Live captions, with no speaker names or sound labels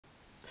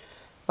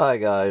Hi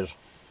guys.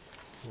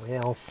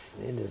 Well,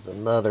 it is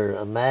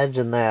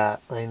imagine that,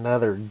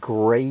 another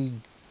gray,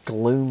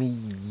 gloomy,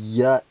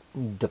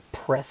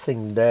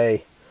 depressing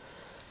day.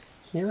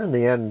 Here in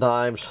the end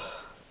times,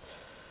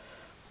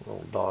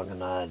 little dog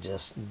and I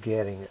just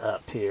getting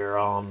up here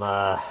on,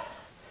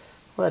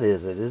 what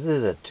is it? Is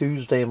it a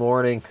Tuesday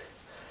morning?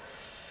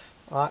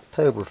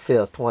 October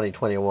 5th,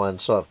 2021.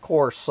 So of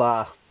course,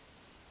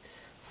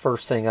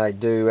 first thing I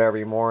do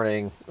every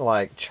morning,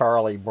 like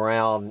Charlie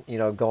Brown,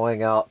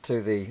 going out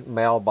to the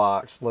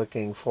mailbox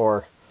looking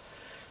for,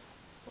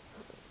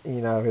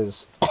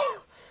 his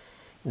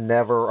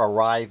never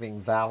arriving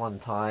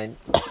Valentine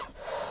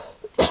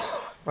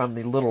from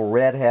the little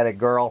red-headed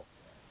girl.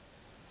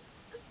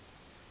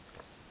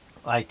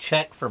 I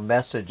check for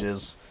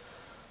messages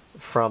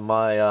from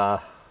my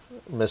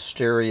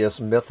mysterious,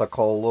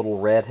 mythical little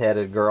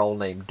red-headed girl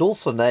named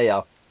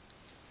Dulcinea.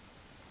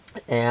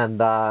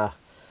 And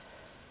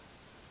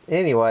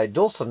anyway,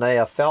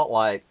 Dulcinea felt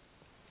like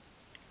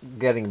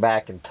getting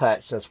back in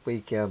touch this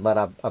weekend,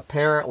 but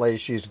apparently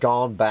she's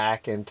gone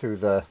back into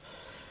the,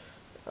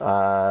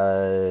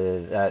 I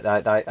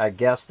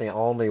guess the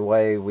only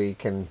way we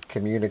can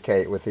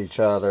communicate with each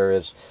other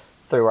is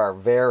through our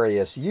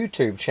various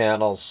YouTube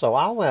channels. So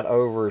I went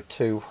over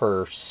to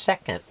her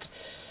second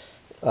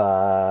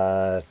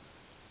YouTube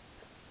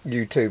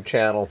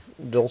channel.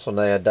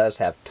 Dulcinea does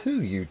have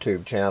two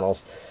YouTube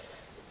channels.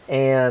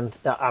 And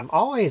I'm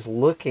always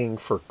looking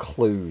for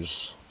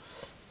clues,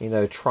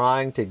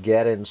 trying to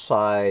get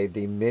inside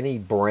the many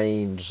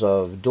brains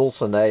of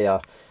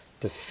Dulcinea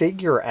to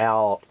figure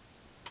out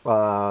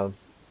how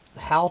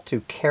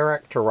to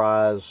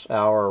characterize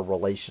our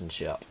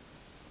relationship.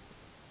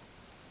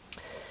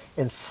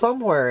 And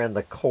somewhere in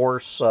the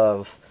course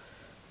of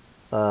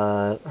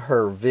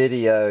her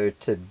video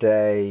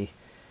today,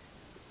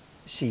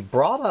 she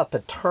brought up a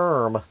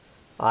term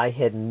I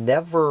had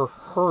never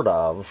heard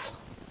of,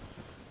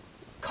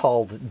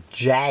 called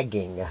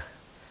jagging.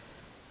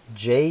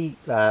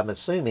 I'm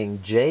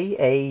assuming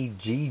Jagging.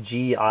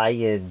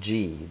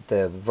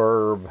 The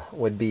verb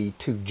would be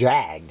to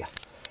jag.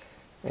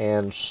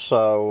 And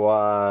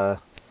so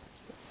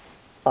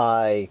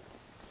I'd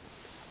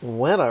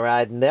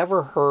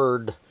never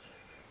heard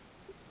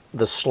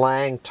the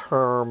slang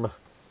term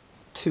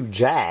to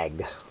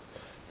jag.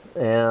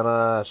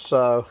 And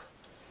so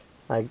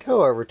I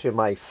go over to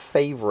my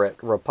favorite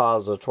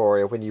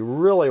repository when you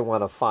really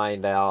want to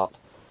find out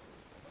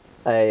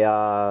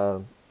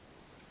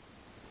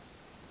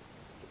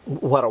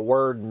what a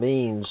word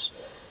means.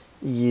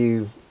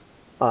 You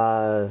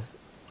go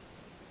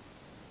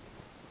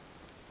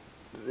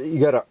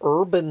to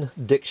Urban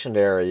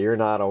Dictionary. You're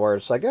not a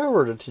word. So I go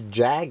over to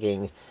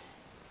jagging,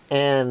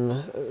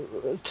 and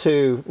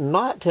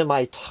not to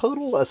my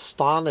total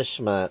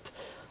astonishment,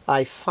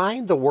 I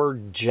find the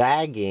word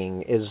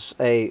jagging is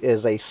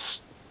a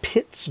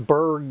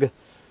Pittsburgh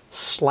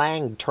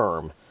slang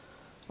term.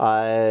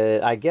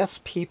 I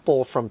guess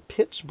people from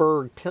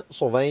Pittsburgh,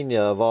 Pennsylvania,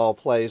 of all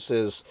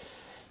places,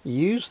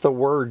 use the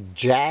word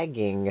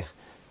jagging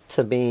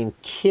to mean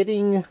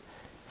kidding,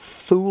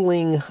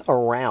 fooling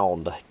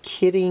around.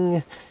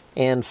 Kidding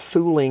and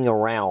fooling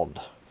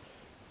around.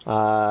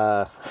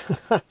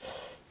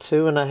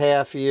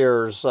 2.5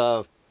 years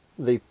of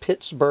the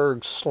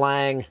Pittsburgh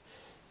slang,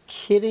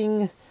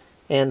 kidding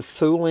and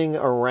fooling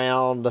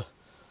around.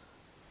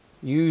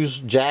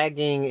 Use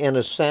jagging in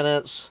a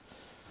sentence.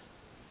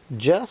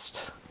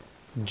 Just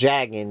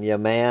jagging you,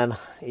 man.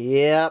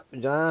 Yep,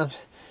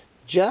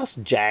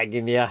 just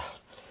jagging you.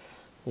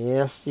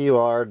 Yes, you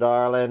are,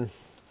 darling.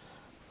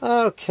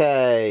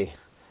 Okay.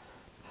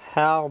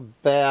 How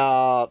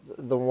about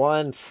the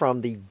one from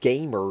the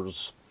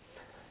gamers?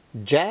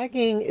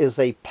 Jagging is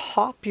a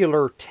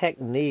popular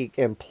technique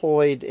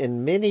employed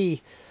in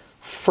many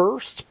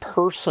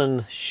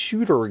first-person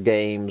shooter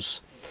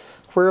games,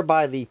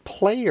 whereby the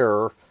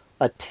player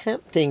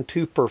attempting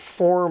to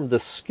perform the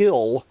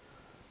skill,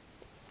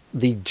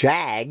 the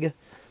jag,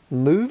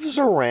 moves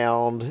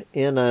around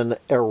in an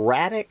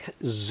erratic,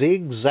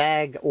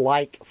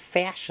 zigzag-like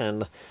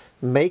fashion,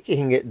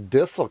 making it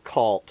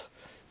difficult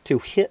to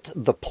hit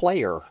the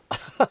player.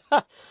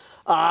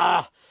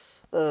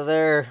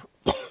 There.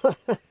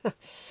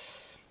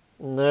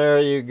 There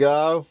you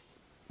go.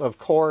 Of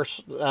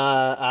course,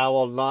 I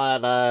will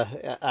not,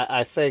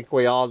 I think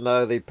we all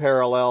know the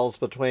parallels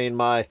between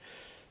my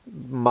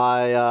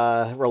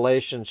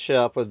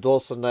relationship with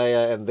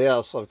Dulcinea and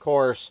this. Of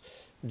course,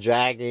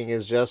 jagging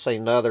is just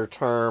another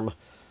term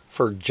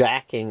for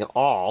jacking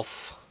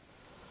off.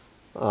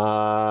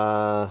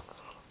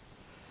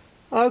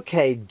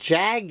 Okay,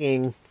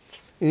 jagging,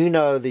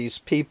 these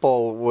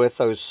people with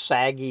those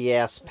saggy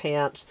ass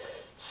pants.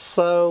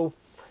 So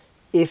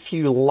if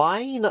you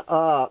line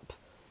up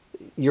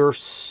your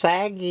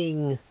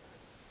sagging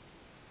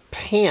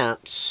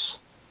pants,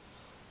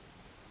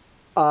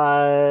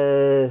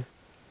 you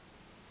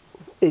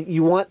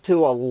want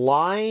to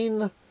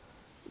align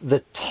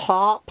the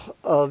top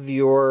of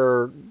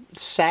your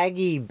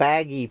saggy,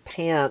 baggy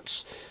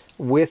pants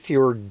with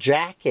your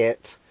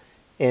jacket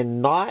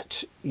and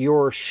not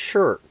your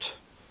shirt.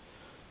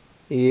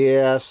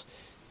 Yes,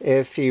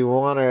 if you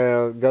want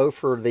to go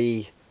for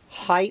the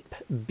hype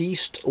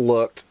beast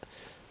look,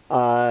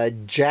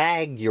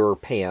 jag your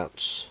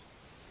pants.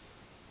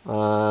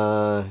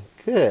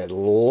 Good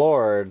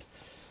Lord.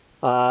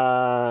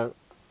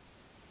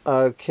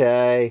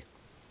 Okay.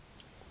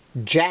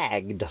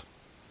 Jagged.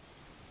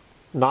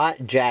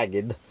 Not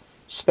jagged.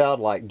 Spelled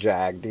like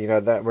jagged. You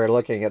know, that we're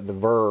looking at the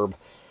verb,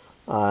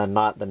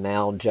 not the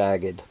noun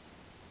jagged.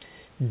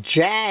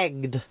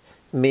 Jagged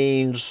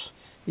means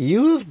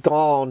you have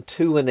gone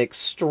to an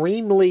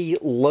extremely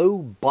low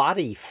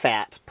body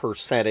fat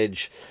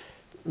percentage.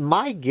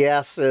 My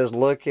guess is,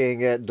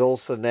 looking at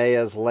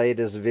Dulcinea's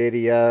latest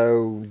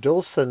video,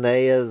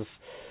 Dulcinea's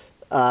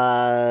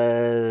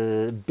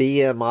BMI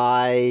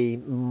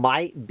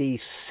might be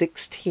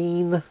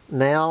 16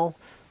 now.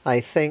 I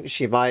think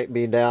she might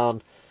be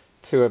down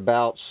to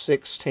about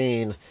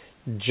 16.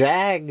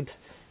 Jagged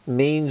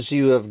means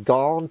you have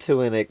gone to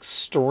an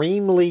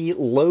extremely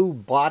low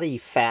body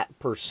fat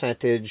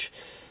percentage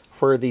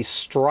where the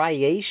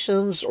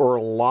striations or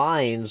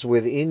lines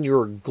within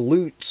your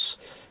glutes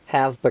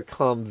have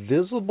become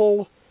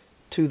visible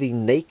to the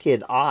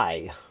naked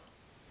eye.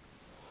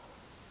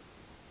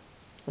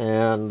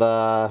 And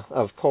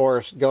of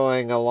course,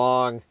 going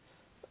along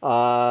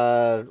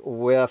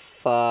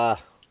with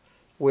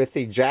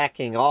the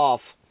jacking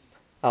off,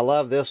 I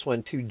love this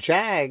one. To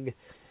jag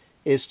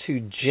is to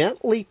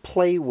gently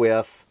play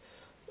with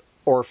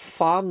or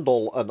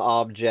fondle an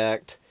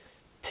object,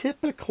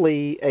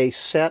 typically a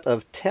set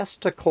of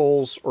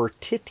testicles or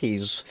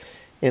titties,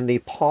 in the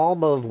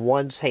palm of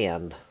one's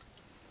hand.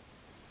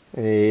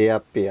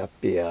 Yep.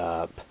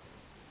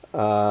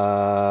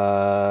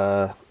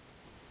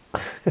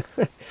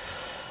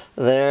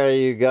 There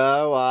you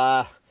go.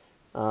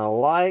 I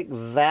like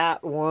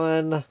that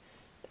one.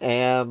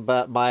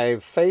 But my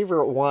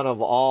favorite one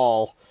of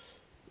all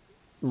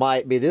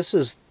might be, this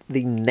is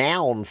the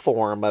noun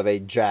form of a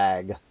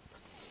jag.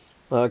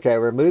 Okay,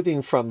 we're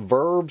moving from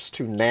verbs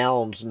to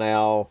nouns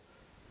now.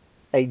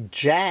 A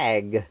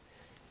jag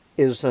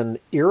is an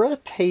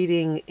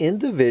irritating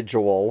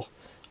individual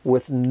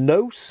with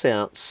no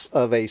sense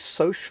of a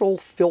social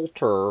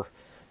filter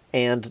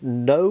and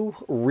no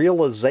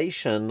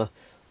realization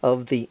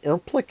of the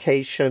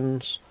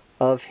implications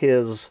of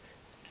his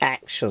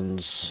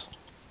actions.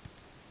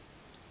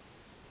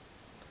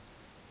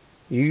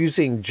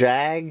 Using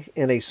jag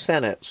in a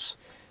sentence.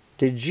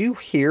 Did you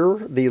hear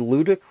the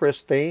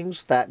ludicrous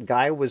things that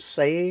guy was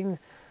saying?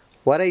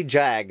 What a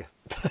jag.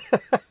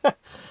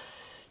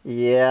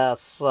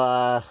 Yes.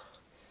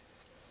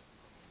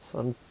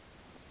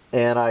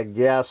 And I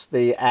guess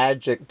the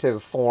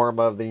adjective form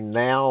of the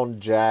noun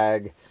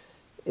jag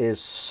is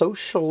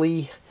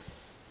socially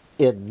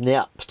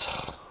inept.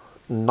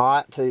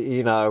 Not,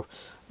 you know,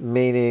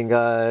 meaning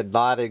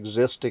not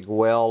existing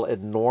well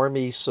in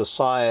normie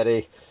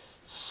society.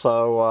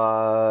 So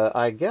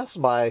I guess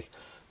my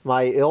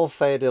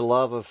ill-fated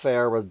love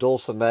affair with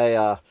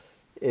Dulcinea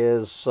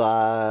is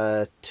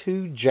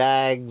two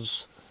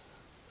jags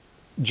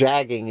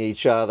jagging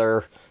each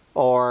other,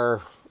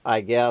 or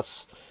I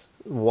guess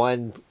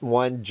one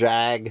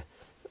jag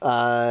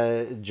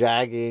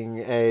jagging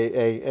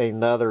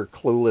another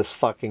clueless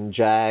fucking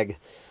jag.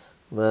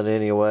 But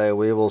anyway,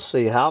 we will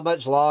see how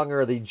much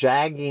longer the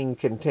jagging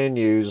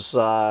continues.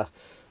 I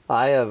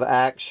have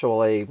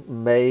actually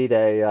made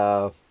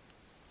an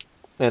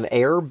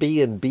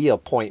Airbnb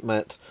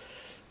appointment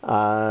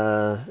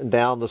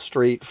down the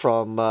street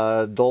from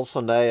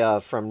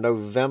Dulcinea from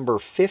November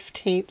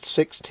 15th,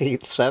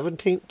 16th,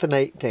 17th, and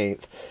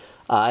 18th.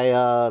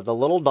 The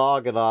little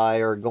dog and I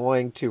are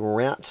going to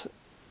rent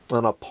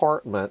an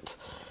apartment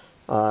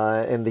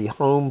in the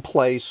home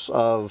place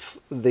of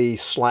the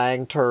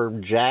slang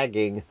term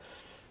jagging,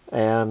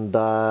 and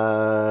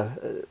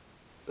the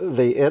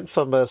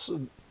infamous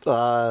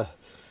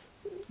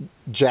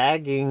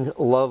jagging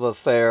love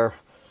affair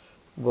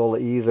will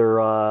either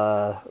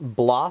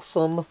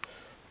blossom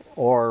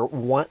or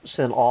once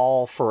and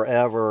all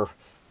forever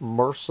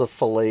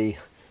mercifully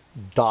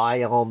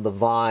die on the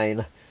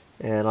vine,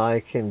 and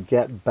I can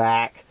get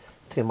back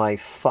to my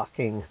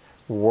fucking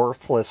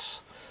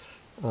worthless,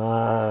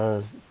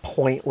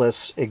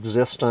 pointless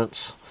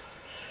existence,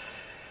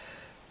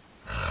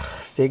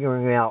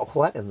 figuring out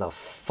what in the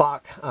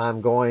fuck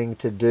I'm going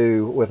to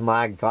do with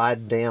my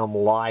goddamn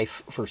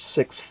life for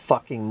 6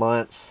 fucking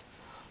months,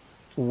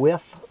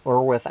 with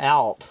or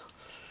without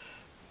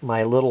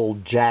my little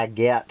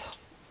Jaggette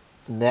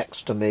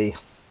next to me,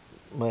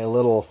 my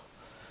little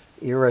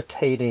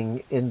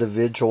irritating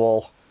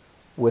individual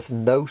with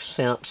no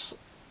sense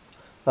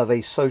of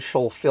a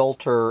social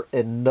filter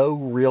and no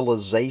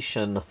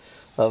realization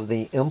of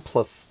the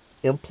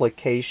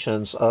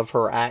implications of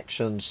her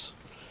actions,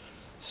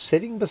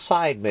 sitting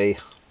beside me.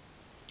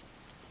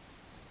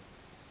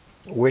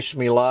 Wish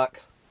me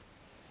luck.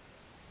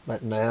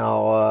 But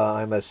now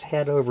I must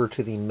head over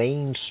to the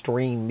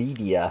mainstream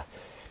media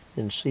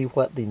and see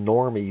what the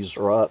normies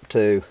are up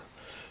to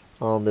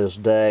on this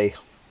day.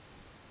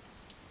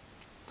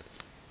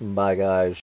 Bye, guys.